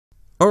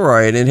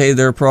Alright, and hey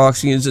there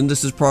Proxyians, and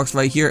this is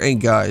Proxify here,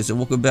 and guys, and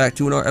welcome back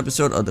to another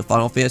episode of the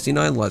Final Fantasy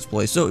IX Let's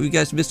Play. So, if you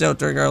guys missed out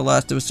during our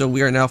last episode,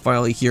 we are now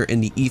finally here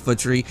in the Iifa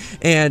Tree,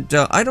 and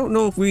I don't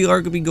know if we are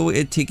going to be going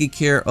and taking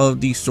care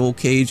of the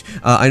Soulcage.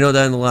 I know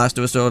that in the last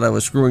episode I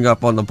was screwing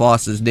up on the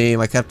boss's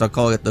name. I kept on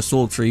calling it the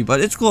Soul Tree,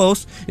 but it's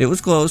close. It was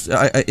close.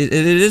 It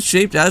is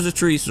shaped as a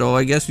tree, so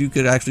I guess you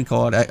could actually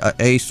call it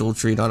a Soul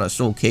Tree, not a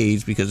Soul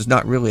Cage, because it's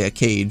not really a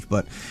cage,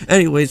 but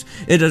anyways,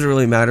 it doesn't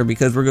really matter,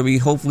 because we're going to be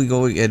hopefully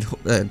going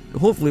and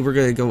hopefully we're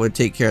going to go and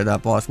take care of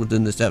that boss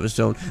within this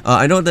episode.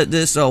 I know that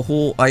this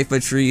whole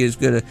Iifa Tree is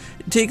going to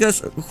take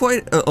us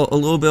quite a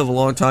little bit of a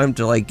long time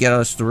to like get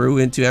us through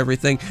into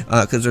everything,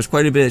 because there's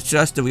quite a bit of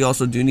chests that we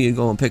also do need to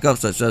go and pick up,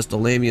 such as the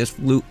Lamius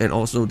Flute and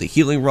also the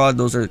Healing Rod.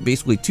 Those are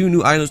basically two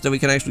new items that we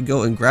can actually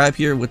go and grab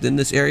here within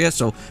this area,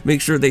 so make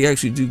sure they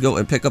actually do go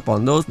and pick up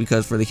on those,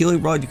 because for the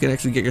Healing Rod you can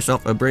actually get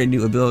yourself a brand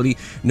new ability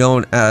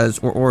known as,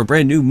 or a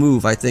brand new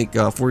move, I think,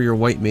 for your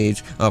White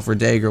Mage, for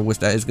Dagger, which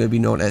that is going to be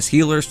known as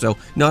Healer, so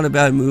not a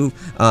bad move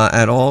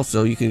at all,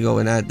 so you can go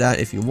and add that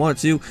if you want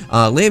to.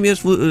 Lamius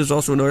Flute is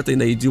also another thing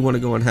that you do want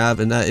to go and have,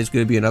 and that is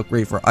going to be an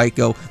upgrade for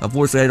Ico.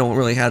 Unfortunately, I don't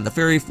really have the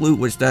Fairy Flute,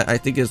 which that I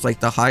think is like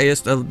the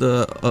highest of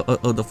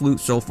the flute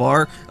so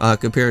far,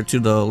 compared to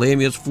the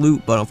Lamius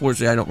Flute, but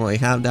unfortunately I don't really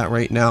have that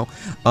right now.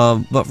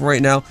 But for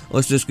right now,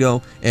 let's just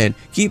go and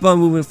keep on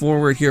moving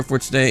forward here for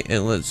today,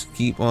 and let's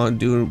keep on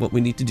doing what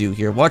we need to do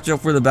here. Watch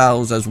out for the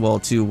battles as well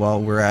too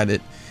while we're at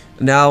it.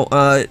 Now,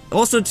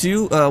 also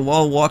too,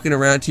 while walking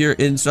around here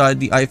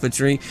inside the Iifa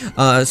Tree,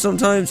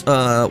 sometimes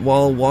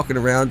while walking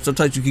around,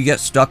 sometimes you can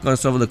get stuck on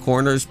some of the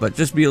corners, but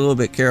just be a little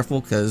bit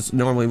careful, because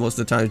normally most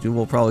of the times you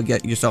will probably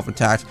get yourself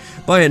attacked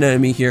by an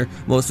enemy here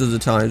most of the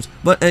times.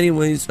 But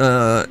anyways,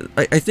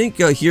 I think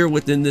here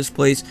within this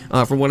place,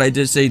 from what I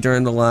did say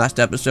during the last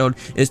episode,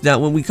 is that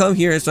when we come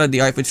here inside the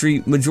Iifa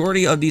Tree,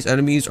 majority of these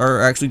enemies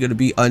are actually going to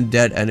be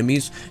undead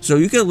enemies, so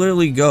you can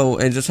literally go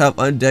and just have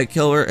Undead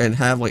Killer and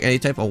have like any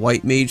type of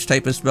White Mage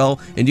type of spell,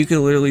 and you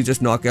can literally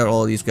just knock out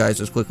all of these guys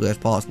as quickly as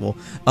possible.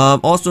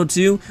 Also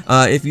too,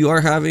 if you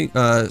are having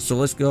so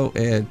let's go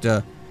and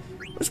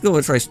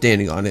try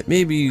standing on it.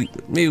 Maybe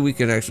we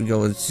can actually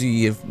go and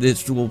see if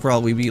this will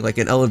probably be like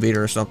an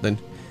elevator or something.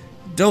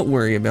 Don't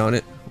worry about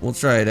it, we'll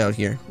try it out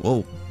here.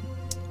 Whoa.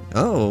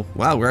 Oh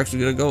wow, we're actually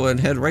gonna go and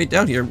head right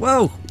down here.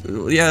 Whoa,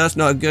 yeah, that's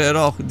not good at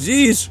all.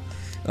 Jeez.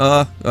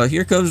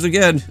 Here comes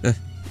again.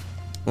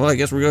 Well, I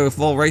guess we're gonna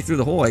fall right through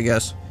the hole, I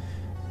guess.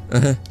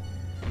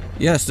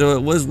 Yeah, so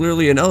it was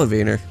literally an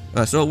elevator.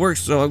 So it works,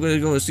 so I'm going to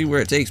go and see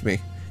where it takes me.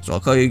 So I'll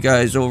call you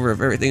guys over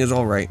if everything is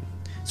alright.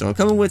 So I'm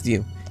coming with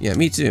you. Yeah,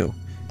 me too.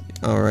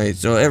 Alright,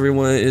 so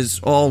everyone is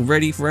all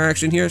ready for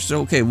action here.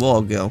 So, okay, we'll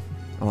all go.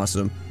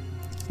 Awesome.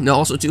 Now,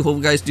 also, too, hope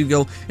you guys do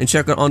go and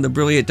check out on the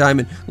Brilliant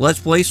Diamond Let's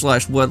Play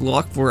 /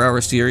 Wedlock for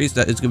our series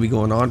that is going to be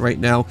going on right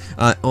now.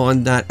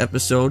 On that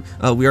episode,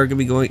 we are going to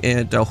be going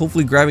and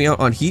hopefully grabbing out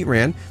on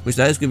Heatran, which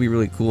that is going to be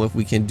really cool if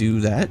we can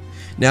do that.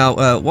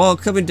 Now, while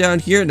coming down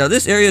here, now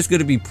this area is going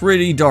to be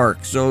pretty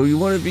dark, so you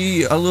want to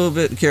be a little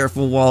bit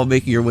careful while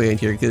making your way in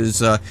here, because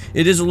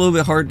it is a little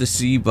bit hard to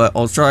see, but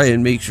I'll try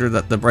and make sure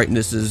that the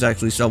brightness is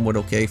actually somewhat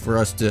okay for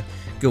us to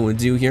go and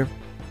do here.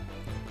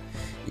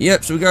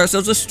 Yep, so we got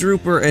ourselves a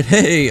Strooper, and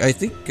hey, I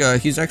think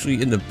he's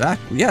actually in the back.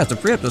 Yeah, it's a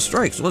preemptive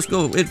strike, so let's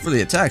go in for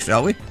the attack,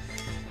 shall we?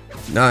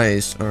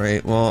 Nice.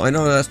 Alright, well, I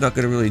know that's not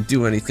going to really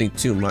do anything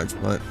too much,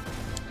 but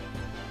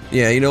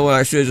yeah, you know what,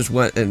 I should have just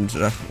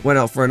went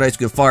out for a nice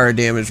good fire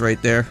damage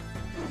right there.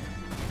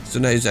 So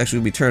now he's actually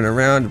going to be turning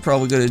around and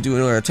probably going to do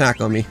another attack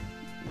on me.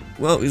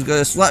 Well, he's going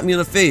to slap me in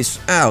the face.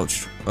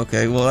 Ouch.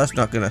 Okay, well, that's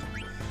not going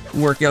to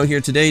work out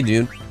here today,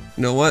 dude.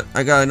 You know what,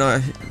 I got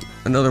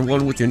another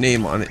one with your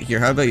name on it here.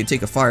 How about you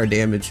take a fire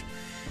damage?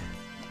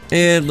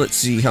 And let's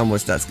see how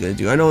much that's going to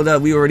do. I know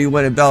that we already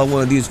went and battled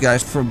one of these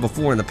guys from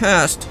before in the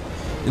past,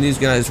 and these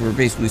guys were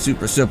basically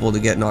super simple to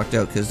get knocked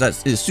out, because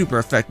that is super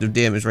effective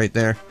damage right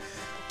there.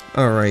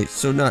 Alright,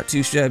 so not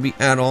too shabby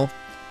at all.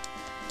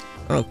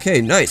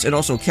 Okay, nice. And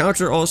also,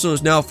 Counter also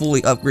is now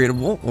fully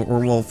upgradable,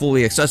 or well,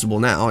 fully accessible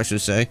now, I should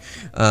say,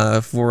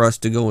 for us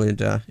to go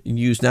and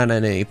use that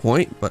at any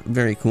point, but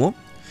very cool.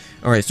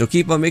 Alright, so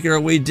keep on making our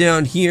way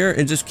down here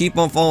and just keep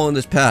on following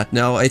this path.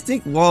 Now, I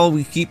think while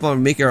we keep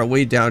on making our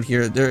way down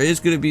here, there is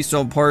going to be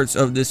some parts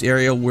of this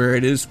area where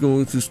it is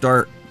going to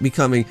start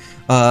becoming,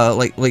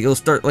 like it'll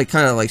start like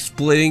kind of like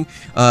splitting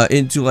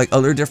into like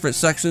other different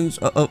sections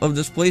of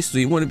this place. So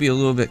you want to be a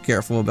little bit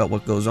careful about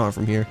what goes on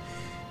from here.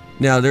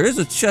 Now, there is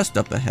a chest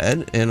up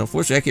ahead, and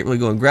unfortunately I can't really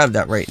go and grab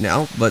that right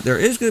now, but there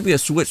is going to be a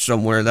switch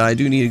somewhere that I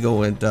do need to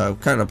go and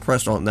kind of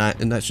press on that,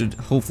 and that should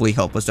hopefully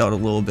help us out a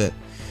little bit.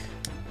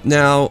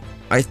 Now,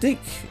 I think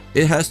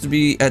it has to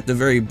be at the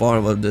very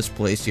bottom of this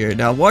place here.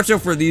 Now, watch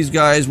out for these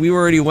guys. We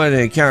already went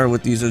and encountered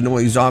with these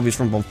annoying zombies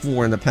from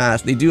before in the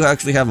past. They do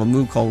actually have a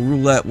move called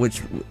Roulette,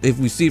 which, if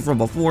we see from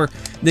before,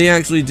 they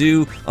actually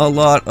do a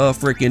lot of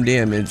freaking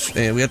damage,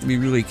 and we have to be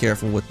really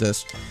careful with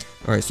this.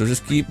 Alright, so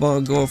just keep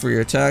on going for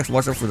your attacks.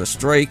 Watch out for the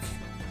strike.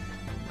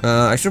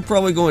 I should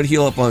probably go and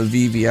heal up on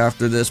Vivi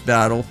after this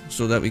battle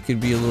so that we can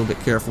be a little bit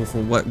careful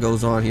for what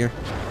goes on here.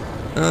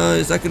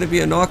 Is that going to be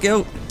a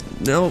knockout?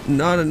 No,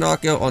 not a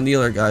knockout on the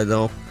other guy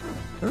though.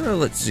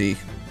 Let's see.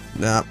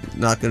 Nah,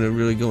 not going to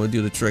really go and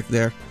do the trick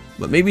there.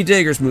 But maybe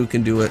Dagger's move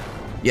can do it.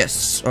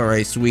 Yes,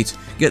 alright, sweet.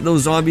 Get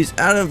those zombies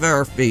out of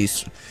our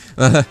face.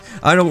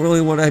 I don't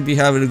really want to be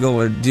having to go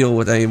and deal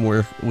with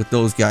anymore with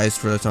those guys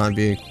for the time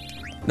being.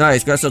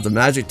 Nice, got ourselves a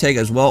magic tag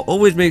as well.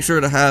 Always make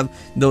sure to have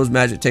those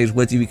magic tags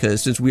with you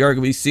because since we are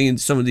going to be seeing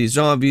some of these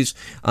zombies,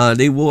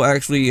 they will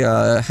actually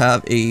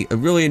have a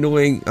really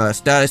annoying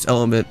status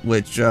element,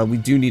 which we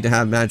do need to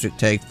have magic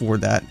tag for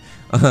that,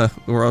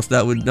 or else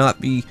that would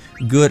not be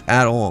good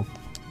at all.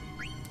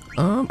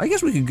 I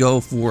guess we could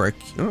go for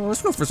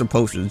let's go for some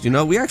potions. You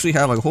know, we actually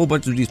have like a whole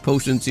bunch of these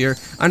potions here.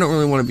 I don't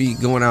really want to be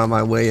going out of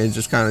my way and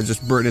just kind of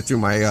just burning through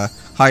my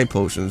high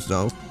potions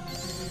though.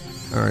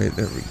 Alright,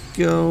 there we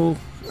go.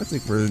 I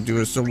think we're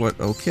doing somewhat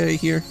okay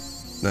here.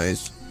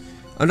 Nice.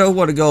 I don't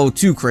want to go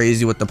too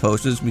crazy with the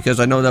potions because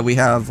I know that we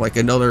have like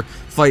another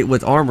fight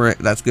with armor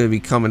that's going to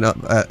be coming up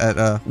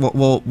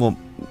well,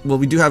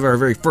 we do have our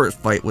very first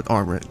fight with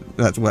armor.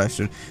 That's what I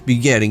should be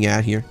getting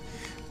at here.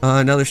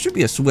 Now there should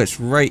be a switch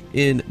right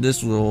in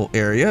this little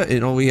area,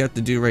 and all we have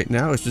to do right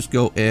now is just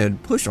go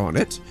and push on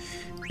it,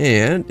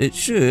 and it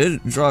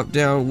should drop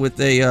down with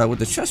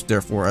a chest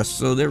there for us.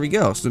 So there we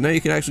go. So now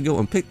you can actually go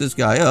and pick this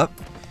guy up.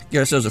 Get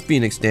ourselves a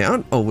Phoenix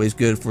down, always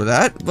good for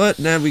that, but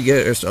now we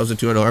get ourselves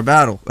into another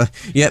battle.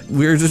 Yep,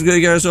 we're just gonna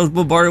get ourselves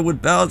bombarded with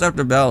battles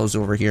after battles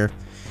over here.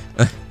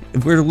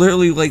 We're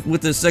literally like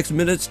within 6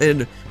 minutes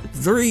and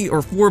 3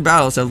 or 4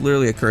 battles have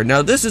literally occurred.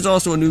 Now this is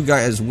also a new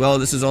guy as well.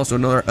 This is also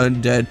another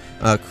undead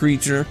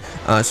creature,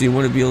 so you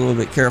want to be a little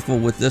bit careful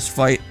with this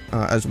fight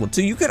as well.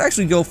 So you could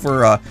actually go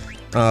for a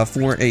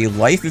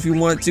life if you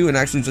wanted to, and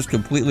actually just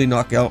completely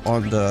knock out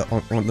on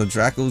the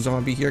Draco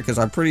zombie here, because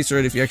I'm pretty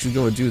certain if you actually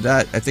go and do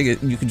that, I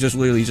think you can just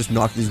literally just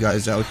knock these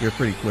guys out here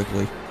pretty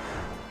quickly.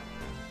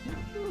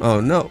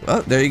 Oh no!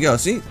 Oh, there you go.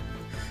 See,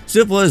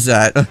 simple as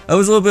that. I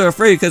was a little bit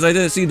afraid because I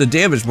didn't see the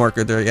damage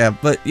marker there. Yeah,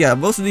 but yeah,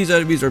 most of these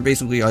enemies are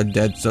basically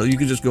undead, so you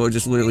can just go and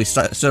just literally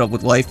set up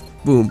with life.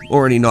 Boom,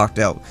 already knocked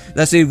out.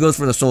 That same goes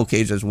for the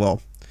Soulcage as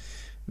well.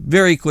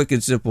 Very quick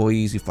and simple,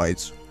 easy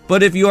fights.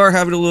 But if you are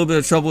having a little bit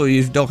of trouble,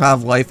 you don't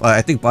have life,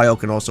 I think Bio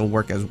can also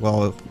work as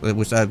well,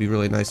 which that'd be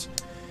really nice.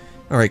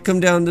 Alright, come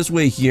down this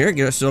way here,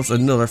 get ourselves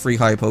another free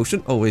high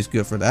potion, always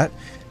good for that.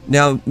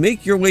 Now,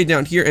 make your way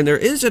down here, and there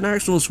is an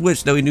actual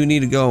switch that we do need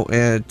to go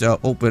and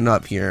open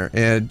up here.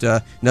 And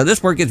now this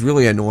part gets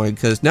really annoying,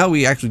 because now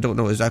we actually don't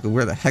know exactly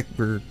where the heck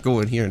we're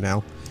going here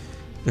now.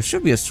 There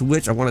should be a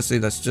switch, I want to say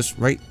that's just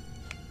right.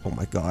 Oh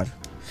my god.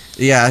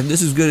 Yeah,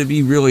 this is going to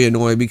be really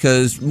annoying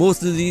because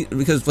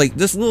because like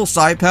this little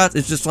side path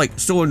is just like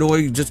so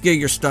annoying, just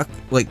getting stuck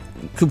like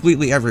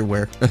completely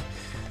everywhere.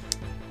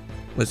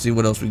 Let's see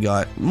what else we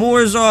got.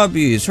 More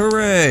zombies,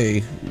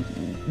 hooray!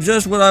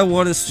 Just what I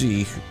want to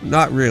see.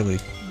 Not really.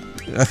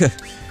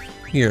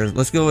 Here,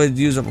 let's go ahead and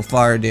use up a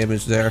fire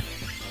damage there.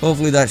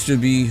 Hopefully that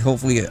should be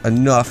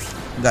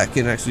enough that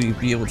can actually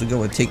be able to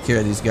go and take care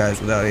of these guys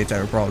without any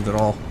type of problems at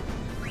all.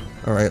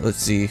 Alright, let's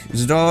see.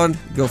 Zidane,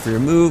 go for your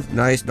move.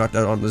 Nice, knocked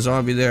out on the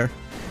zombie there.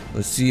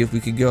 Let's see if we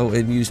could go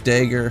and use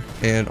Dagger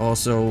and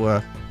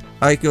also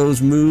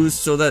Aiko's moves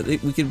so that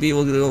we can be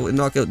able to go and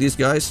knock out these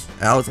guys.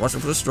 Alex, watch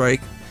out for the strike.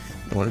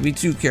 Don't want to be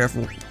too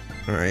careful.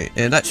 Alright,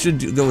 and that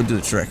should go and do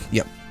the trick.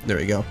 Yep, there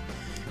we go.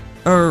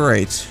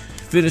 Alright,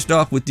 finished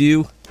off with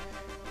you.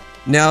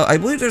 Now, I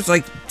believe there's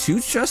like 2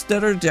 chests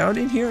that are down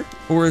in here,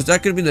 or is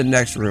that going to be the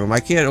next room?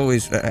 I can't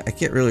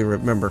really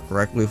remember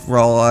correctly. For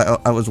all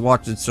I was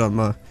watching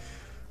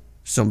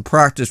some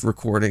practice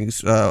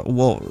recordings,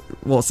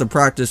 well, some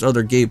practice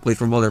other gameplay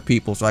from other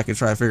people, so I can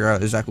try to figure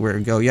out exactly where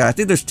to go. Yeah, I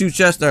think there's 2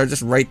 chests that are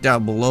just right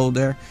down below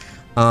there.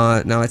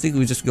 Now I think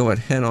we just go and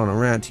head on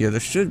around here. There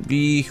should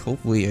be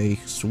hopefully a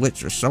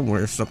switch or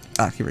somewhere.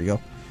 Here we go.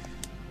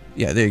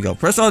 Yeah, there you go.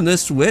 Press on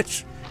this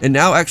switch, and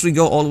now actually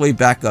go all the way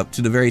back up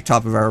to the very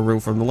top of our room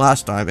from the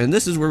last time. And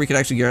this is where we can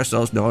actually get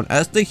ourselves known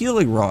as the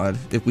healing rod,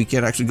 if we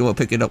can actually go and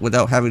pick it up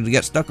without having to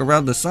get stuck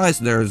around the sides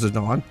there,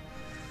 Zidane.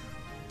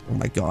 Oh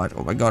my god,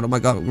 oh my god, oh my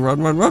god.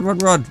 Run, run, run, run,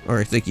 run.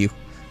 Alright, thank you.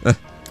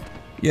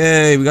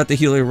 Yay, we got the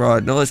healing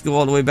rod. Now let's go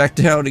all the way back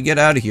down and get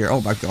out of here.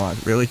 Oh my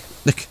god, really?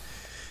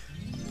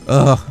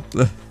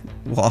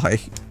 Why?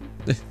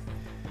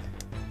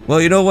 Well,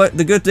 you know what?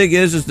 The good thing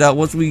is that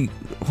once we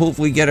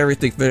hopefully get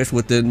everything finished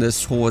within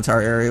this whole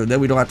entire area, then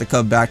we don't have to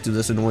come back to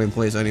this annoying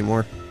place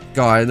anymore.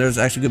 God, and there's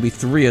actually going to be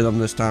 3 of them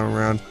this time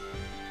around.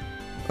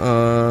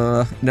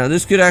 Now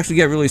this could actually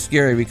get really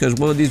scary because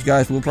one of these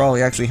guys will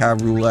probably actually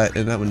have roulette,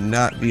 and that would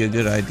not be a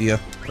good idea.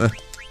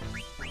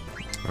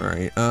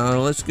 Alright,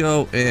 let's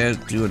go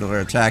and do another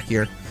attack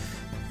here.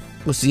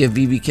 We'll see if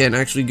Vivi can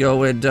actually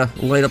go and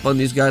light up on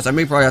these guys. I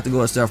may probably have to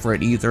go a step for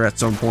an ether at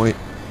some point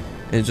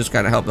and just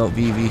kind of help out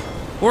Vivi.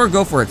 Or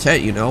go for a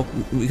tent, you know,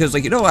 because,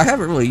 like, you know, I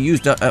haven't really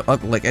used up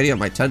like any of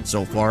my tents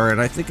so far,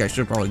 and I think I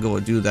should probably go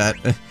and do that.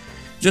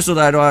 just so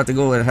that I don't have to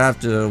go and have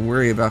to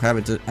worry about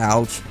having to,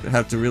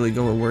 have to really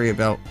go and worry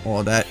about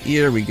all that.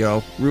 Here we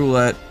go.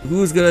 Roulette.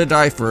 Who's gonna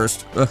die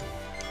first?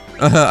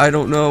 I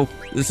don't know.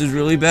 This is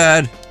really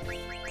bad.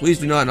 Please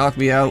do not knock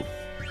me out.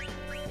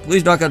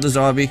 Please knock out the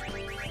zombie.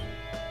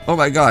 Oh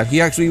my god,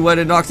 he actually went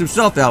and knocked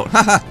himself out.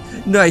 Haha,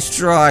 nice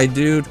try,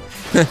 dude.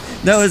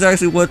 That was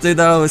actually one thing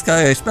that I was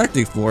kind of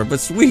expecting for, but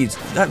sweet.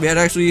 That man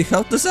actually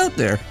helped us out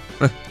there.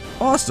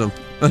 Awesome.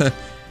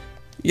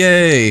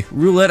 Yay,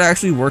 roulette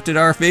actually worked in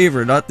our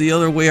favor, not the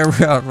other way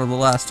around from the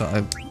last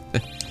time.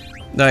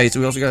 Nice,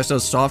 we also got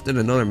ourselves soft and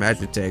another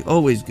magic tag.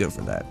 Always good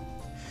for that.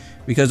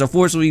 Because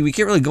unfortunately, we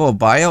can't really go and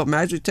buy out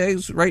magic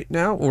tags right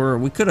now, or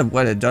we could have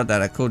went and done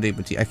that at Codename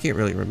Boutique. I can't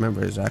really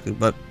remember exactly,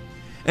 but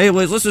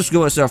anyways, let's just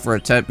go and set up for a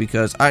tent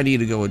because I need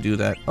to go and do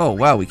that. Oh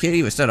wow, we can't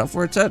even set up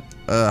for a tent?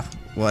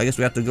 Well, I guess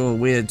we have to go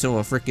and wait until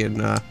a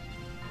freaking,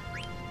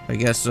 I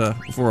guess,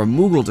 for a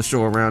Moogle to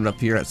show around up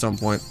here at some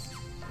point.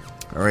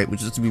 Alright, we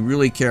just have to be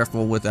really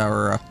careful with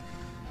our,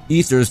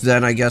 ethers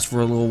then, I guess,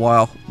 for a little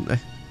while.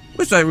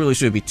 Which that really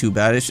shouldn't be too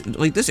bad.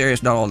 Like, this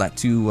area's not all that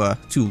too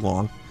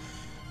long.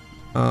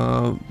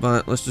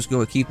 But let's just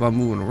go and keep on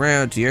moving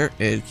around here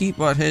and keep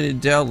on heading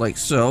down like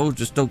so.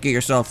 Just don't get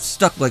yourself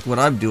stuck like what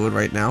I'm doing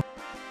right now.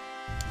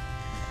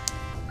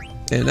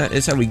 And that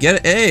is how we get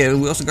it. Hey, and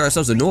we also got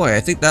ourselves a Noi. I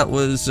think that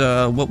was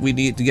what we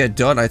need to get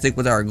done, I think,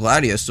 with our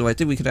Gladius. So I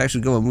think we can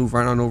actually go and move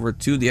right on over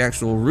to the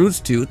actual Rude's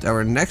Tooth,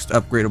 our next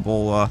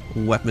upgradable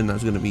weapon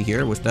that's going to be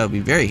here, which that would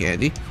be very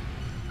handy.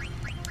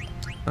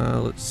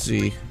 Let's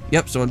see.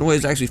 Yep, so Noi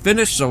is actually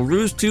finished. So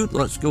Rude's Tooth,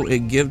 let's go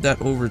and give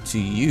that over to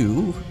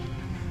you.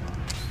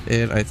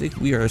 And I think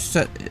we are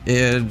set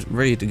and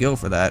ready to go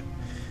for that.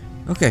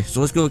 Okay, so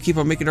let's go and keep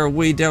on making our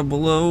way down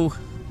below.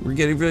 We're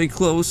getting very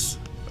close.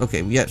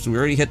 Okay, yeah, so we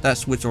already hit that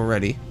switch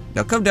already.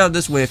 Now come down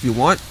this way if you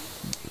want.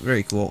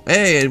 Very cool.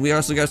 Hey, and we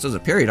also got ourselves a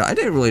Peridot. I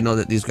didn't really know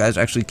that these guys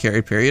actually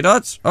carry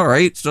Peridots.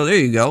 Alright, so there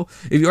you go.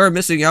 If you are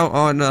missing out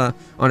on a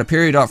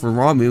Peridot for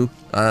Ramu,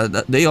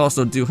 they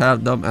also do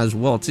have them as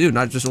well too,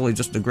 not just only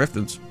just the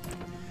Griffins.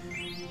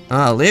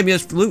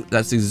 Lamia's Flute,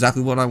 that's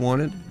exactly what I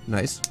wanted.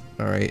 Nice.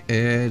 Alright,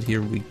 and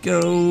here we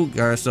go.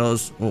 Got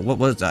ourselves, well, what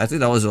was that? I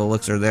think that was an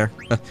elixir there.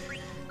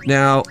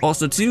 Now,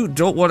 also too,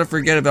 don't want to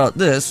forget about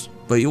this.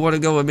 But you want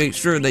to go and make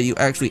sure that you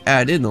actually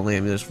add in the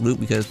Lamia's Flute,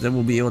 because then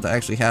we'll be able to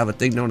actually have a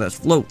thing known as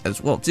float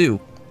as well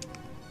too.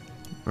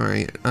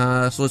 Alright,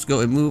 so let's go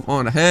and move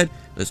on ahead.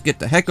 Let's get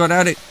the heck on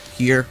at it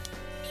here.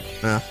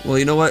 Well,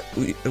 you know what?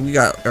 We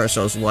got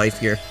ourselves life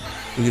here.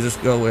 We can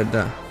just go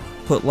and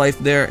put life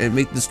there and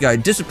make this guy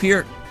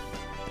disappear.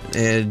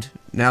 And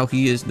now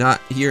he is not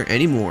here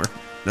anymore.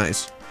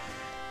 Nice.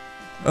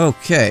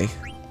 Okay.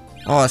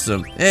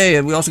 Awesome. Hey,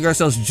 and we also got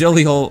ourselves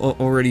Jelly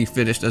already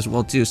finished as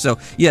well too. So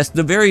yes,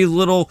 the very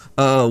little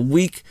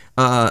weak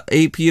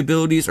AP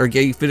abilities are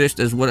getting finished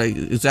as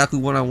exactly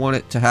what I want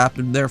it to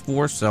happen there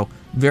for. So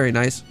very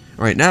nice.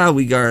 All right, now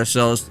we got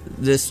ourselves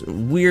this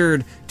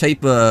weird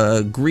type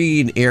of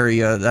green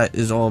area that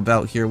is all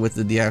about here with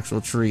the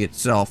actual tree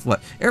itself.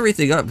 But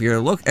everything up here,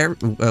 look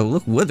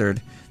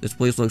withered. This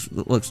place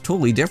looks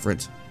totally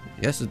different.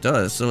 Yes, it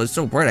does. So it's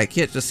so bright I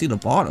can't just see the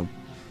bottom.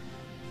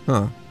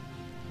 Huh.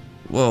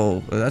 Whoa,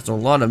 that's a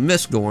lot of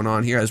mist going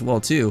on here as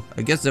well too.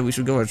 I guess that we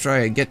should go and try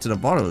and get to the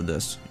bottom of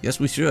this. Yes,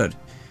 we should.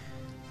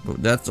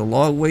 But that's a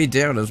long way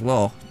down as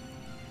well.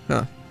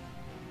 Huh.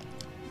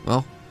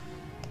 Well.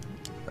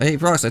 Hey,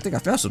 Prox, I think I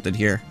found something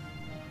here.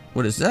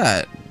 What is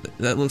that?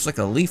 That looks like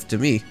a leaf to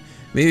me.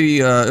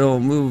 Maybe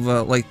it'll move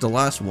like the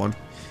last one.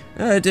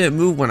 It didn't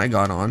move when I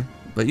got on.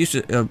 But you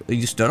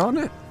stood on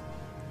it?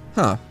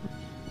 Huh.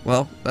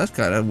 Well, that's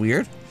kind of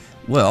weird.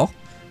 Well,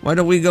 why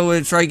don't we go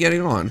and try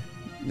getting on?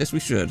 Yes, we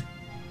should.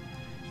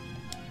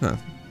 Huh.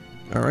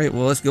 Alright,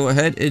 well, let's go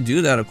ahead and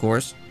do that, of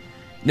course.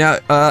 Now,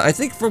 I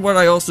think for what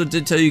I also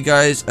did tell you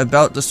guys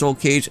about the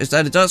Soulcage is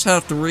that it does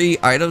have 3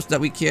 items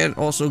that we can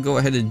also go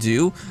ahead and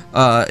do.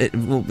 It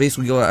will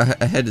basically go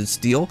ahead and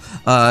steal.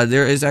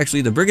 There is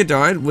actually the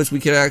Brigandine, which we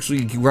can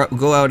actually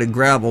go out and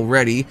grab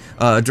already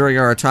during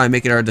our time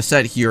making our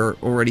descent here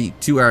already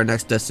to our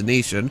next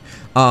destination.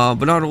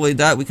 But not only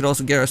that, we could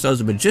also get ourselves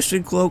a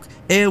Magician Cloak,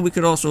 and we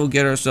could also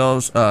get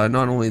ourselves,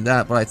 not only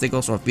that, but I think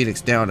also a Phoenix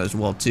Down as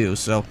well too.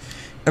 So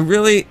And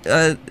really,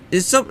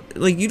 it's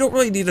like you don't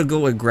really need to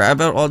go and grab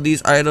out all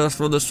these items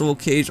from the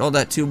Soulcage all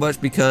that too much,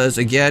 because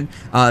again,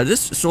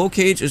 this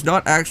Soulcage is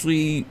not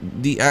actually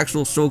the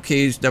actual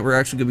Soulcage that we're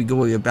actually going to be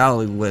going and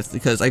battling with,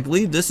 because I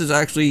believe this is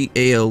actually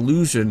a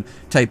illusion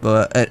type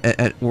of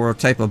or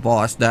type of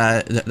boss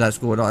that's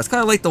going on. It's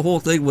kind of like the whole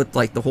thing with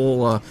like the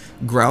whole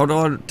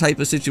Groudon type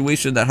of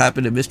situation that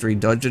happened in Mystery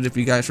Dungeon, if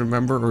you guys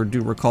remember or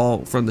do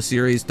recall from the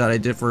series that I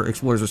did for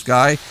Explorers of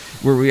Sky,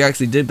 where we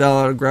actually did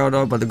battle a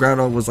Groudon, but the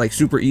Groudon was like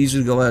super easy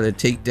to go out and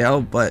take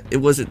down, but it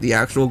wasn't the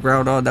actual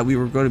Groudon that we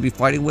were going to be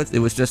fighting with. It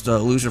was just an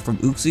illusion from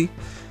Uxie.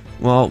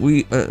 Well,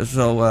 we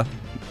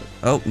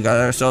we got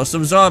ourselves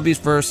some zombies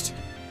first.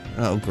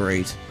 Oh,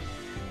 great.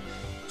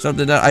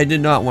 Something that I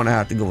did not want to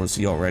have to go and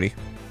see already.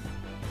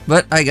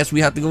 But I guess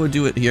we have to go and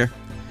do it here.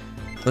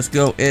 let's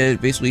go and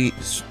basically,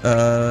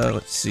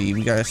 let's see,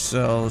 we got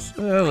ourselves,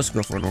 let's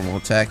go for a normal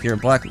attack here.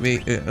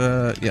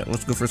 Yeah,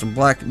 let's go for some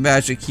black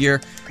magic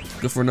here.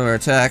 Go for another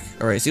attack.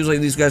 Alright, seems like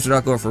these guys are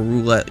not going for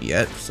roulette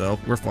yet, so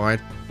we're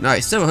fine.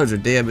 Nice,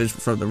 700 damage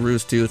from the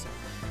Roost Tooth.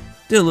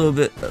 Did a little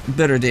bit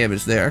better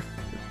damage there.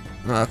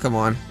 Come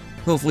on.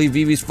 Hopefully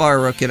Vivi's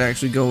Fire Rook can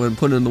actually go and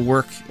put in the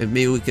work, and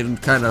maybe we can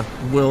kind of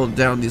whittle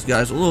down these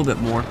guys a little bit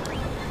more.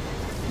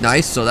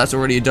 Nice, so that's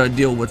already a done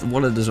deal with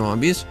one of the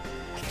zombies.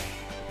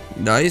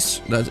 Nice,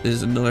 that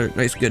is another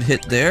nice good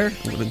hit there.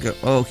 I'm gonna go,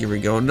 oh, here we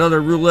go,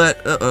 another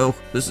roulette. Uh-oh,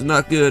 this is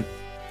not good.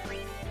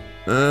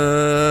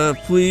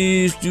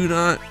 Please do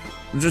not,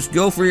 just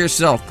go for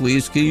yourself,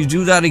 please. Can you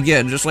do that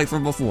again, just like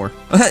from before?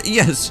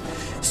 Yes,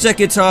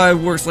 second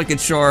time works like a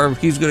charm.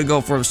 He's gonna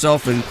go for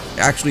himself and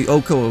actually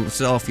Oko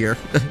himself here.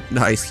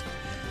 Nice.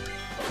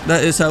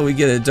 That is how we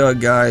get it done,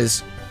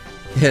 guys.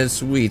 Yeah,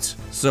 sweet.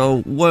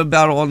 So, one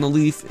battle on the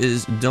leaf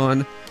is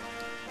done.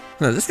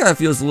 This guy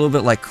feels a little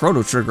bit like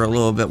Chrono Trigger a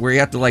little bit, where you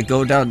have to like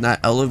go down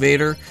that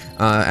elevator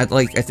at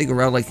like, I think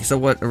around like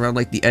somewhat around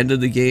like the end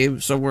of the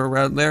game, somewhere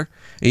around there,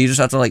 and you just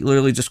have to like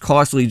literally just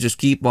constantly just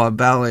keep on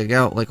battling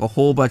out like a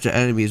whole bunch of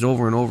enemies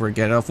over and over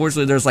again.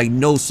 Unfortunately, there's like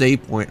no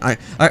save point.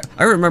 I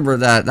remember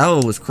that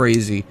one was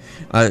crazy.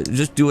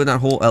 Just doing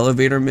that whole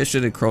elevator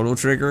mission in Chrono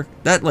Trigger,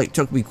 that like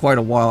took me quite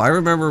a while. I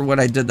remember when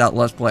I did that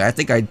Let's Play, I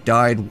think I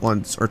died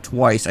once or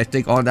twice, I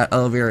think, on that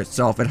elevator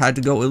itself, and had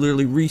to go and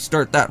literally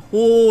restart that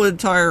whole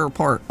entire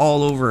part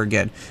all over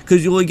again,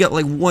 because you only get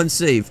like one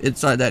save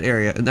inside that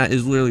area, and that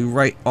is literally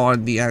right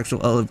on the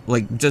actual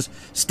like just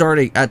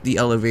starting at the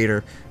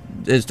elevator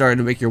and starting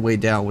to make your way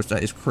down, which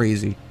that is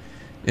crazy.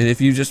 And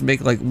if you just make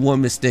like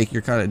one mistake,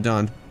 you're kind of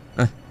done.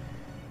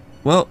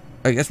 Well,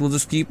 I guess we'll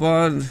just keep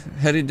on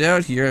heading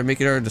down here and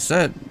making our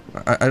descent.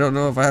 I don't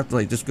know if I have to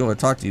like just go and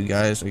talk to you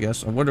guys, I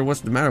guess. I wonder what's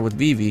the matter with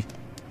Vivi.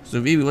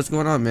 So Vivi, what's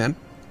going on, man?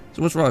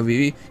 So what's wrong,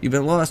 Vivi? You've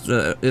been lost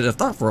in a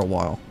thought for a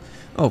while.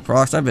 Oh,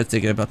 Prox, I've been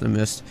thinking about the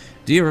mist.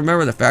 Do you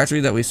remember the factory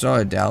that we saw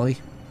at Dali?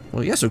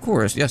 Well, yes, of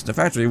course. Yes, the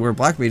factory where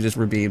black mages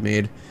were being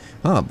made.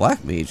 Huh,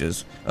 black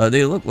mages.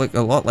 They look like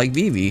a lot like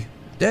Vivi.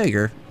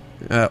 Dagger.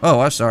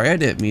 Oh, I'm sorry, I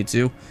didn't mean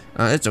to.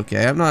 It's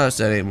okay, I'm not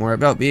upset anymore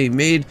about being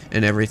made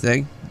and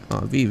everything.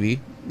 Vivi.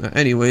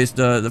 Anyways,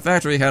 the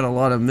factory had a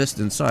lot of mist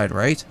inside,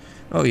 right?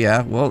 Oh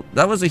yeah, well,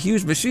 that was a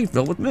huge machine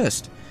filled with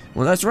mist.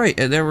 Well, that's right,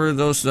 and there were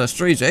those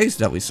strange eggs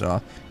that we saw.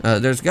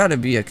 There's got to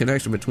be a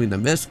connection between the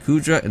mist,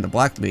 Kudra, and the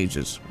black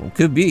mages. Well,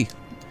 could be.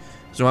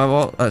 So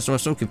I'm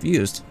so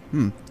confused.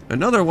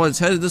 Another one's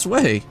headed this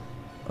way.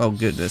 Oh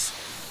goodness,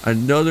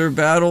 another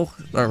battle.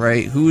 All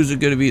right, who is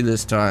it going to be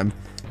this time?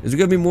 Is it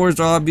going to be more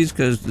zombies?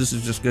 Because this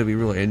is just going to be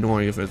really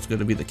annoying if it's going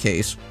to be the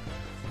case.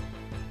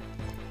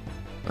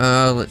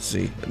 Let's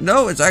see.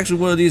 No, it's actually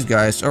one of these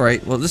guys. All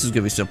right, well, this is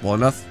going to be simple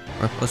enough.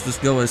 Let's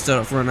just go and set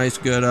up for a nice,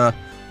 good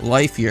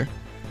life here.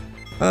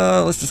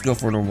 Let's just go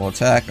for a normal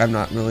attack. I'm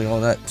not really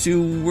all that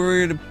too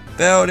worried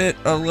about it,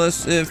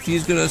 unless if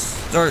he's gonna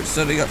start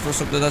setting up for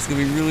something that's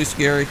gonna be really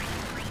scary.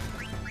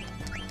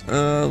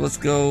 Let's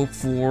go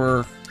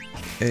for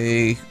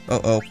a...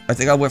 Uh-oh, I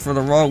think I went for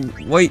the wrong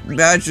white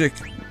magic.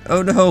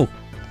 Oh no.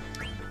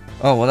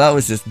 Oh, well, that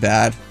was just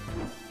bad.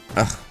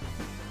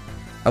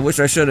 I wish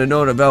I should have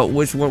known about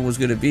which one was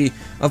gonna be.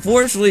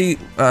 Unfortunately,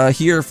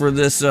 here for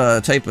this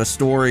type of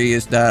story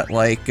is that,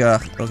 like,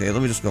 okay,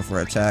 let me just go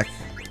for attack.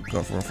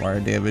 Go for a fire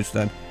damage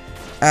then.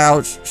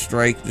 Ouch,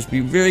 strike. Just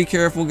be very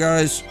careful,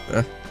 guys.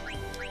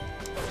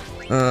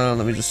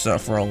 Let me just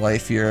set for a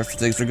life here if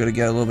things are gonna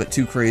get a little bit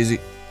too crazy.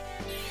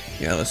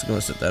 Yeah, let's go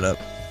and set that up.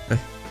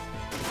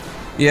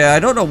 Yeah, I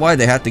don't know why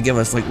they have to give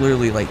us like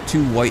literally like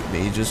 2 white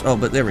mages. Oh,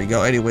 but there we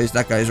go. Anyways,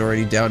 that guy's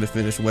already down to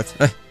finish with.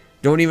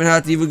 Don't even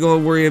have to even go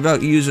and worry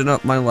about using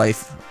up my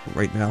life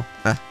right now.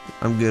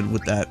 I'm good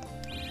with that.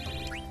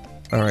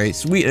 Alright,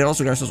 sweet. And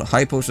also got ourselves a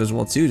high potion as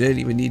well too. Didn't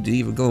even need to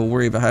even go and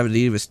worry about having to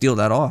even steal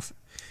that off.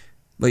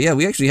 But yeah,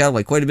 we actually have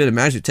like quite a bit of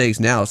magic tanks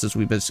now since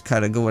we've been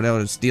kind of going out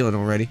and stealing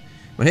already.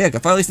 But hey, I can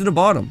finally see the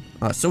bottom.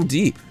 So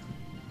deep.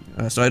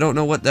 So I don't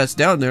know what that's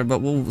down there, but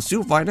we'll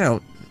soon find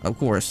out, of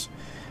course.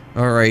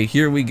 Alright,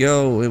 here we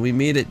go. And we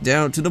made it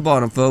down to the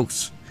bottom,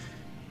 folks.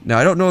 Now,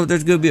 I don't know if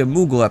there's going to be a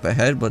Moogle up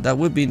ahead, but that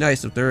would be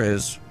nice if there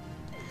is.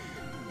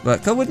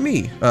 But come with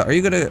me. Are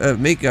you going to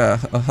make a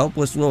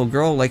helpless little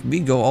girl like me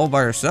go all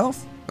by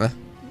herself?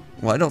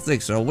 Well, I don't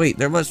think so. Wait,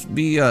 there must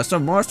be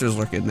some monsters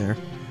lurking there.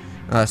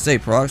 Say,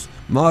 Prox,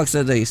 Mog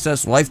said that he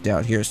sensed life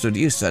down here, so do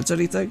you sense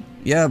anything?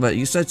 Yeah, but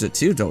you sense it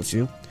too, don't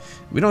you?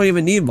 We don't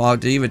even need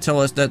Mog to even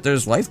tell us that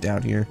there's life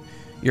down here.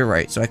 You're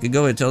right, so I could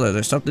go and tell her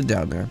there's something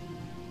down there.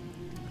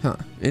 Huh,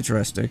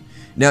 interesting.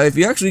 Now, if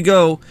you actually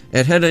go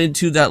and head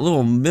into that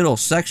little middle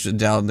section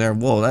down there,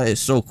 whoa, that is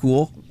so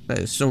cool. That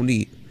is so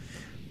neat.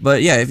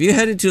 But yeah, if you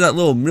head into that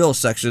little middle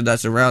section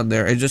that's around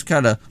there and just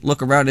kind of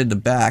look around in the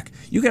back,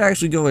 you can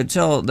actually go and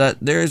tell that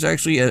there's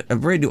actually a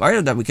brand new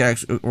item that we can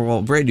actually, or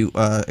well, brand new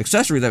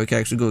accessory that we can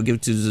actually go and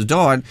give to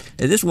Zidane,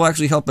 and this will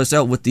actually help us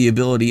out with the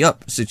ability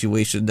up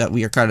situation that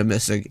we are kind of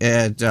missing.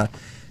 And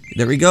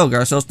there we go, got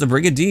ourselves the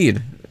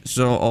Brigandine.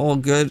 So all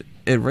good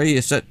and ready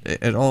to set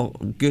it all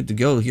good to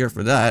go here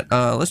for that.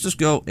 Let's just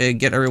go and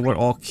get everyone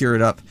all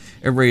cured up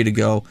and ready to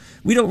go.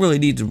 We don't really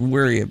need to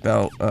worry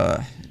about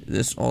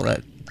this all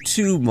that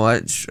too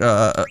much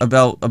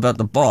about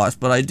the boss,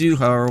 but I do,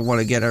 however, want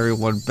to get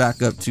everyone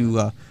back up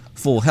to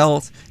full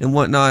health and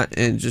whatnot,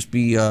 and just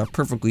be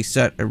perfectly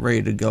set and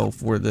ready to go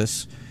for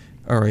this.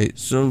 Alright,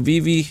 so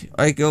Vivi,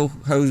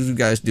 Iiko, how's you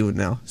guys doing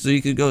now? So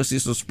you can go see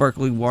some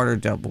sparkling water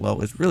down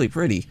below. It's really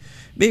pretty.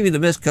 Maybe the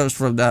mist comes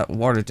from that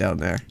water down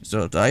there.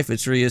 So the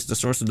Iifa Tree is the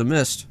source of the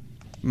mist.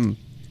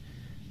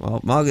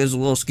 Well, Manga is a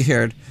little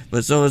scared,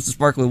 but so is the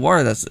sparkling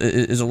water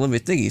is a living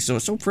thingy, so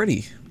it's so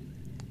pretty.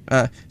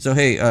 So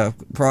hey,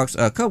 Prox,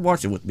 come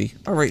watch it with me.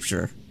 Alright,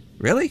 sure.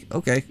 Really?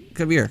 Okay,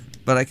 come here.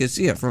 But I can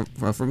see it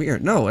from here.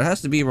 No, it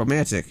has to be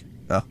romantic.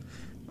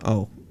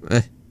 Oh,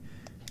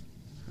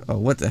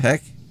 what the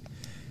heck?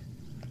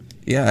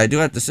 Yeah, I do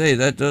have to say,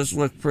 that does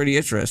look pretty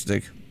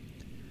interesting.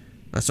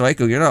 So,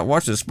 Iiko, you're not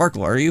watching the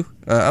sparkle, are you?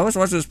 I was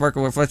watching the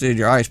sparkle reflected in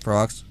your eyes,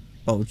 Prox.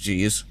 Oh,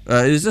 jeez.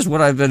 Is this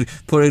what I've been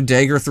putting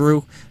Dagger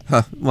through?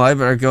 Well, I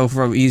better go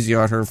from easy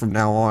on her from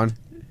now on.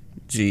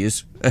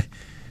 Jeez.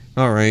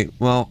 Alright,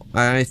 well,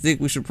 I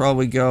think we should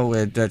probably go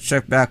and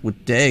check back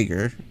with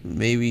Dagger.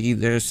 Maybe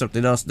there's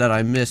something else that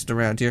I missed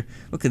around here.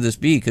 What could this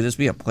be? Could this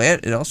be a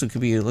plant? It also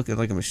could be looking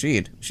like a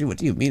machine. Machine? What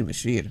do you mean,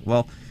 machine?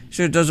 Well,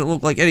 sure, it doesn't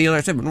look like any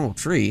other type of normal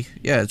tree.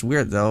 Yeah, it's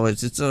weird, though.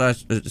 It's not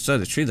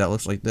a tree that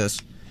looks like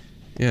this.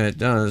 Yeah, it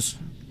does.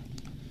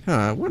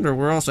 I wonder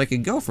where else I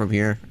can go from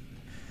here.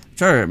 I'm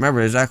trying to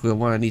remember exactly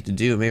what I need to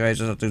do. Maybe I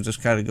just have to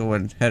just kind of go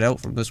and head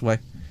out from this way.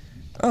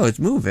 Oh, it's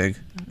moving.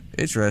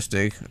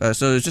 Interesting.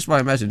 So it's just my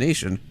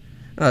imagination.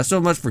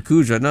 So much for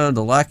Kuja. None of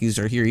the lackeys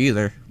are here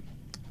either.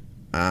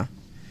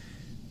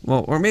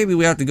 Well, or maybe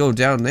we have to go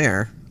down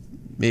there.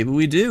 Maybe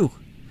we do.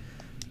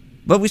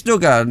 But we still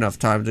got enough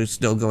time to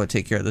still go and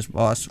take care of this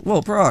boss.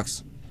 Whoa,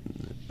 Prox.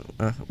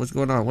 What's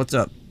going on? What's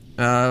up?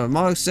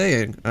 Mog's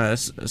saying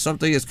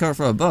something is coming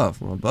from above.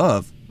 From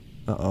above?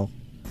 Uh-oh.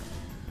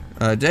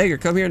 Dagger,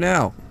 come here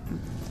now.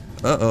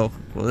 Uh-oh.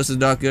 Well, this is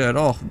not good at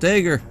all.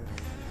 Dagger.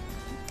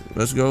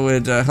 Let's go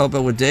and help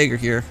out with Dagger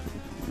here.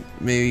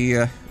 Maybe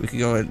we can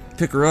go and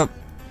pick her up.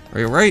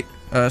 Are you right?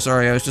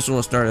 Sorry, I was just a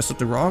little started. Is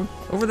something wrong?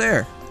 Over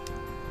there.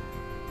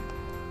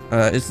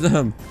 It's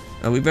them.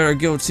 We better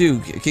go too.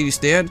 Can you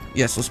stand?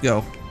 Yes, let's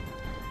go.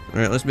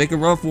 Alright, let's make a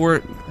run for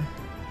it.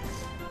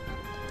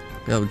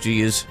 Oh,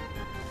 jeez.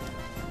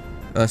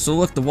 So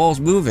look, the wall's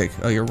moving.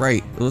 Oh, you're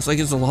right. It looks like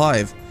it's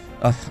alive.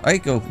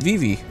 Iiko,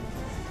 Vivi.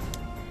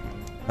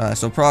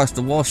 So Prox,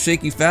 the wall's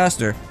shaking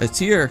faster. It's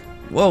here.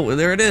 Whoa,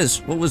 there it is.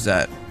 What was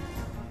that?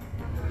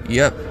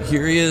 Yep,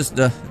 here he is,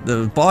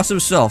 the boss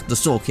himself, the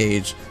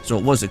Soulcage. So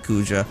it wasn't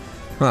Kuja.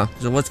 Huh,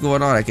 so what's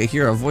going on? I can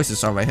hear a voice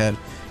inside my head.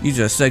 You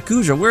just said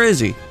Kuja, where is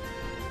he?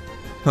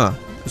 Huh,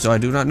 so I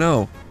do not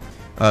know.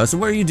 So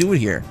what are you doing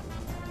here?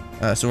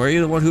 So are you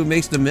the one who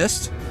makes the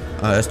mist?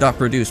 It's not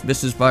produced.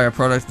 Mist is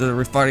byproduct of the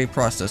refining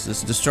process.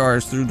 It's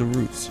discharged through the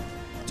roots.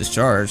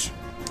 Discharge?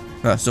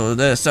 So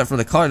then it's sent from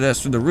the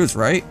continents through the roots,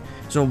 right?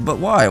 So, but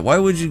why? Why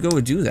would you go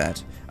and do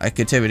that? I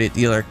contaminate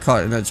the other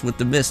continents with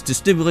the mist to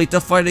stimulate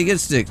the fighting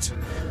instinct.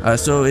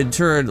 So in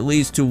turn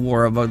leads to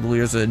war among the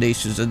leaders of the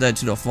nations and then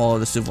to the fall of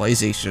the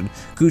civilization.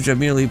 Kuja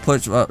merely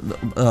puts the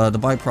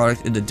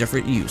byproduct into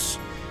different use.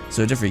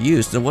 So different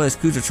use? Then what is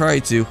Kuja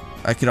trying to?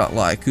 I cannot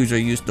lie.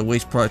 Kuja used the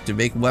waste product to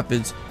make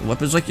weapons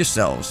like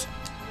yourselves.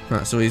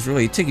 So he's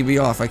really ticking me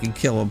off. I can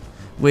kill him.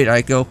 Wait,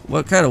 Iiko,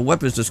 what kind of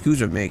weapons does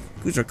Kuja make?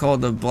 Kuja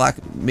called them black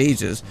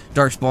mages,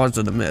 dark spawns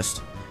of the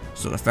mist.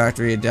 So the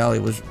factory in Dali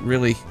was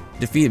really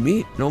defeated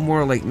me? No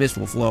more like mist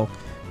will flow.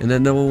 And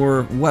then no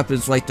more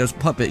weapons like this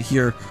puppet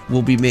here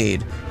will be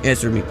made.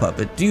 Answer me,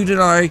 puppet. Do you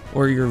deny,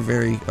 or you're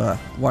very,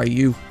 why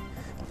you?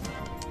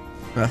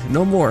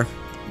 No more.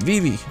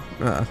 Vivi,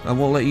 I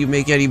won't let you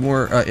make any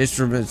more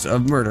instruments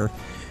of murder.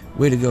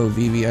 Way to go,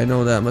 Vivi. I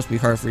know that must be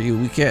hard for you.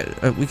 We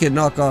can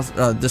knock off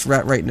this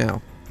rat right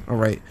now.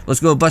 Alright,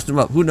 let's go bust him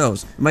up. Who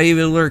knows? Might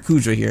even lure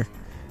Kuja here.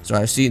 So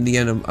I've seen the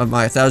end of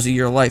my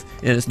 1,000-year life,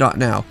 and it's not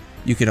now.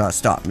 You cannot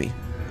stop me.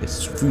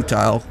 It's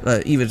futile,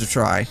 even to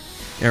try.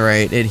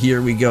 Alright, and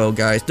here we go,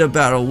 guys. The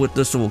battle with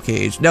the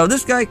Soulcage. Now,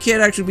 this guy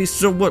can actually be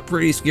somewhat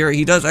pretty scary.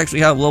 He does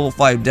actually have level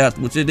 5 death,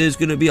 which it is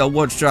going to be a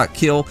one-shot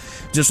kill,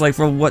 just like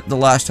from what the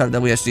last time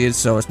that we have seen.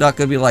 So it's not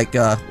going to be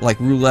like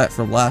roulette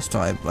from last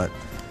time, but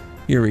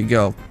here we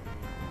go.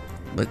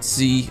 Let's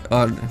see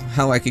on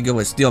how I can go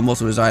and steal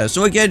most of his items.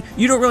 So again,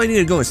 you don't really need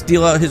to go and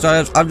steal out his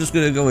items. I'm just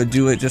going to go and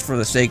do it just for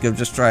the sake of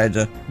just trying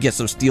to get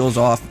some steals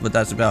off, but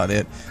that's about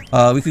it.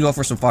 We can go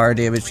for some fire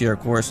damage here, of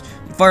course.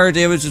 Fire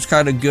damage is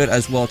kind of good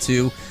as well,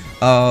 too.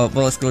 But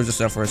let's go just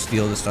out for a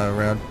steal this time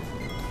around.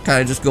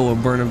 Kind of just go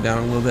and burn him down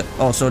a little bit.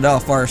 Oh, so now a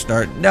fire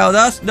start. Now,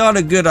 that's not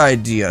a good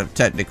idea,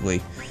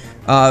 technically.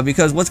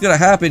 Because what's going to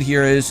happen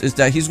here is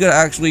that he's going to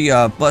actually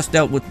bust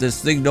out with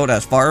this thing known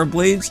as fire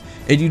blades,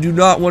 and you do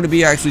not want to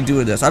be actually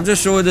doing this. I'm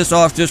just showing this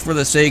off just for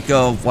the sake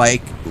of,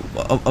 like,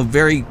 a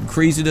very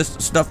craziness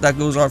stuff that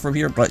goes on from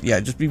here, but yeah,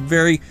 just be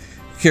very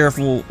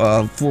careful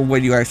for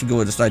when you actually go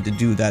and decide to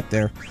do that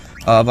there.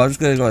 But I'm just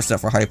gonna go set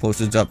for high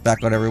potions up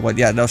back on everyone.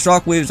 Yeah, now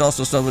shockwave is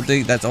also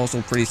something that's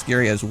also pretty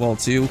scary as well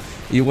too.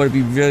 You want to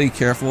be really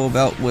careful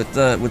about with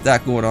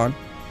that going on.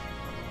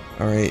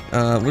 All right,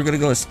 we're gonna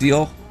go with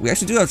steel. We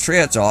actually do have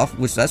trance off,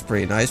 which that's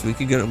pretty nice. We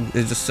could get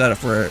just set up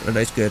for a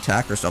nice good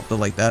attack or something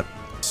like that.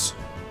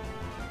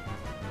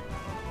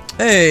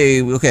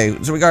 Hey, okay,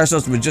 so we got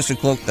ourselves a Magician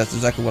Cloak. That's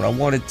exactly what I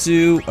wanted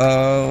to.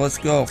 Let's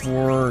go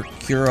for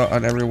Cura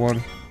on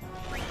everyone.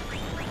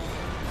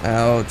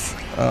 Ouch.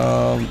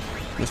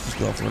 Let's just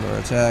go for another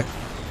attack.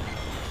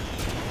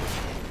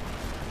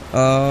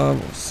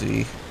 Let's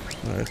see.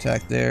 Another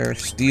attack there.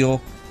 Steel.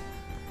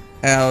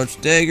 Ouch.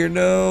 Dagger,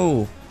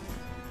 no!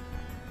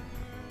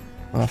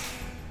 Well,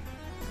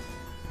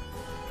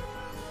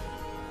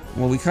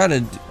 we kind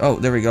of... Oh,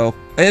 there we go.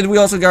 And we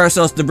also got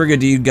ourselves the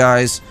Brigadier,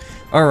 guys.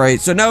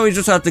 Alright, so now we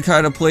just have to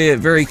kind of play it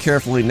very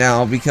carefully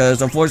now,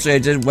 because unfortunately I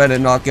did win a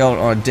knockout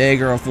on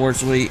Dagger,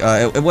 unfortunately.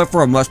 It went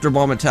for a Mustard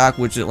Bomb attack,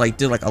 which it like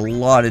did like a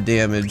lot of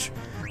damage.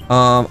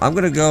 I'm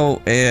gonna go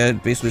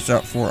and basically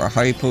start for a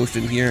high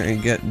potion here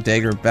and get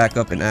Dagger back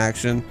up in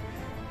action.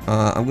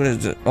 I'm gonna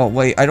just... Oh,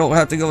 wait, I don't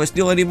have to go with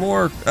Steel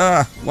anymore!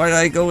 Ah, why did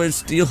I go with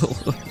Steel?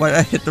 Why did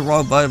I hit the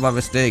wrong button by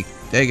mistake?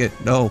 Dang it,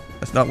 no,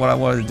 that's not what I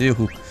wanted to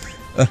do.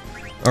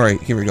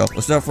 Alright, here we go.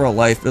 Let's start for a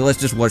life, and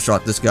let's just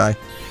one-shot this guy.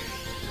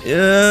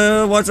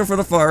 Watch out for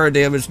the fire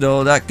damage,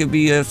 though. That could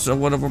be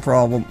somewhat of a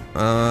problem.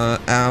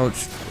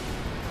 Ouch.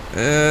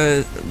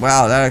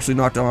 Wow, that actually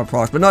knocked down my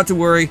procs. But not to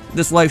worry.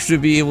 This life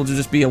should be able to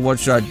just be a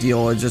one-shot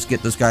deal and just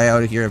get this guy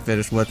out of here and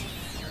finish with.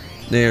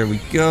 There we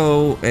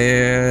go.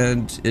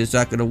 And is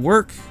that going to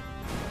work?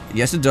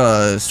 Yes, it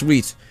does.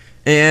 Sweet.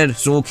 And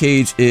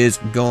Soulcage is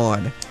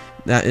gone.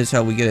 That is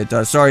how we get it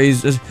done. Sorry,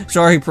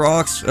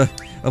 Prox.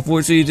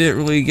 Unfortunately, you didn't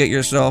really get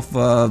yourself...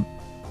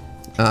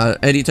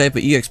 any type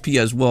of EXP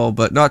as well,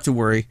 but not to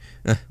worry.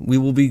 We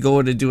will be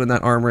going and doing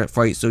that armor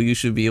fight, so you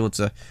should be able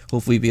to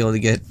hopefully be able to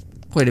get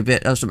quite a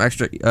bit of some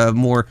extra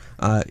more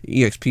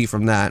EXP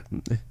from that.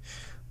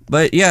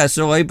 But yeah,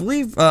 so I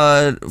believe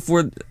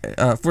for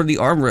the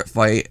armor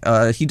fight,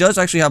 he does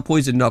actually have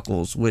poison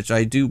knuckles, which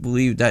I do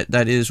believe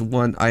that is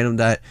one item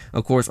that,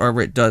 of course,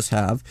 Armret does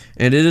have,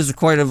 and it is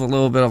quite a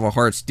little bit of a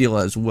hard steal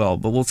as well.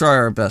 But we'll try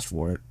our best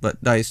for it.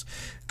 But nice,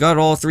 got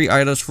all 3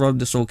 items from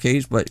the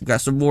Soulcage, but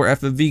got some more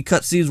FMV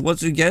cutscenes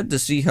once again to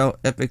see how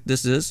epic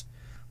this is.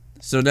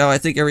 So now I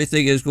think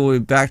everything is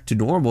going back to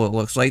normal. It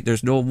looks like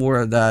there's no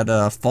more of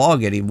that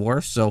fog anymore.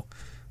 So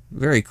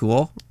very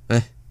cool.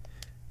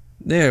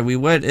 There, we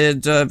went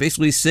and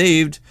basically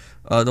saved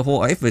the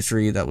whole Iifa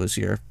Tree that was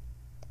here.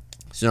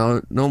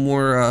 So, no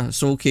more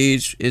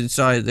Soulcage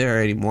inside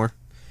there anymore.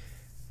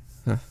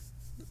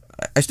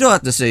 I still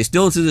have to say,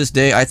 still to this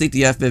day, I think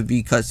the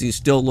FMV cutscenes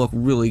still look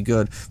really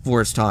good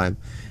for its time.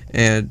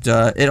 And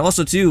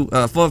also, too,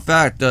 fun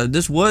fact,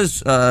 this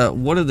was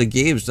one of the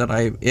games that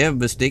I am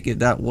mistaken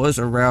that was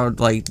around,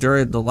 like,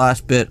 during the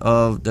last bit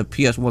of the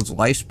PS1's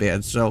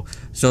lifespan.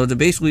 So to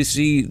basically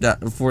see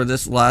that for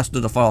this last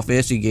of the Final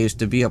Fantasy games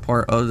to be a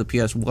part of the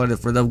PS1 and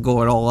for them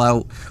going all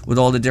out with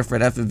all the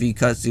different FMV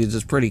cutscenes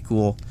is pretty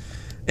cool.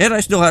 And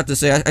I still have to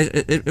say,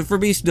 for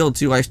me still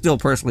too, I still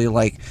personally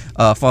like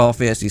Final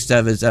Fantasy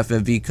VII's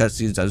FMV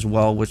cutscenes as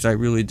well, which I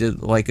really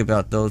did like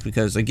about those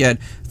because again,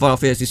 Final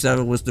Fantasy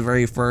VII was the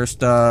very first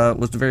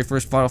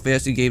Final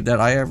Fantasy game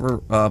that I ever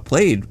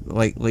played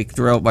like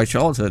throughout my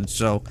childhood.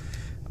 So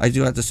I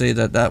do have to say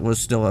that was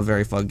still a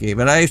very fun game,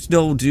 and I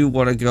still do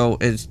want to go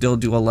and still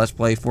do a Let's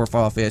Play for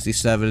Final Fantasy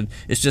VII.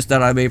 It's just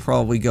that I may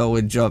probably go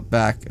and jump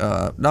back,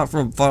 not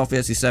from Final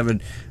Fantasy VII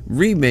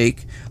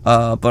Remake,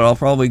 but I'll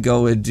probably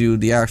go and do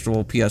the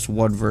actual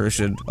PS1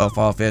 version of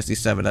Final Fantasy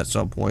VII at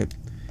some point.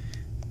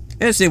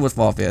 And same with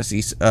Final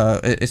Fantasy,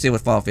 same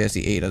with Final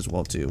Fantasy VIII as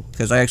well too,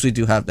 because I actually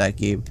do have that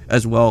game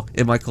as well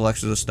in my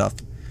collection of stuff.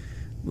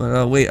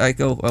 But wait,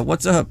 Aiko,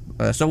 what's up?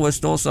 Someone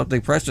stole something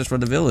precious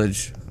from the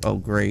village. Oh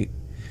great.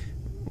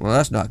 Well,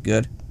 that's not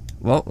good.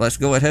 Well, let's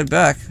go and head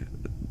back.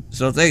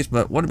 So thanks,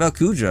 but what about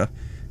Kuja?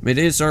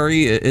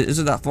 Sorry, it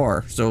isn't that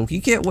far, so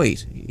he can't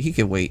wait. He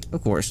can wait,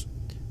 of course.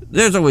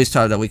 There's always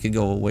time that we can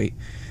go and wait.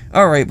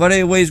 Alright, but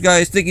anyways,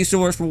 guys, thank you so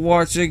much for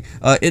watching.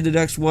 In the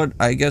next one,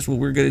 I guess what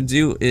we're going to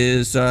do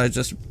is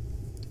just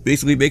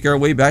basically make our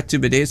way back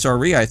to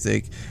Sorry, I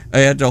think.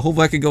 And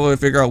hopefully I can go and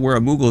figure out where a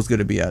Moogle is going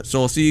to be at.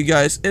 So I'll see you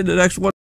guys in the next one.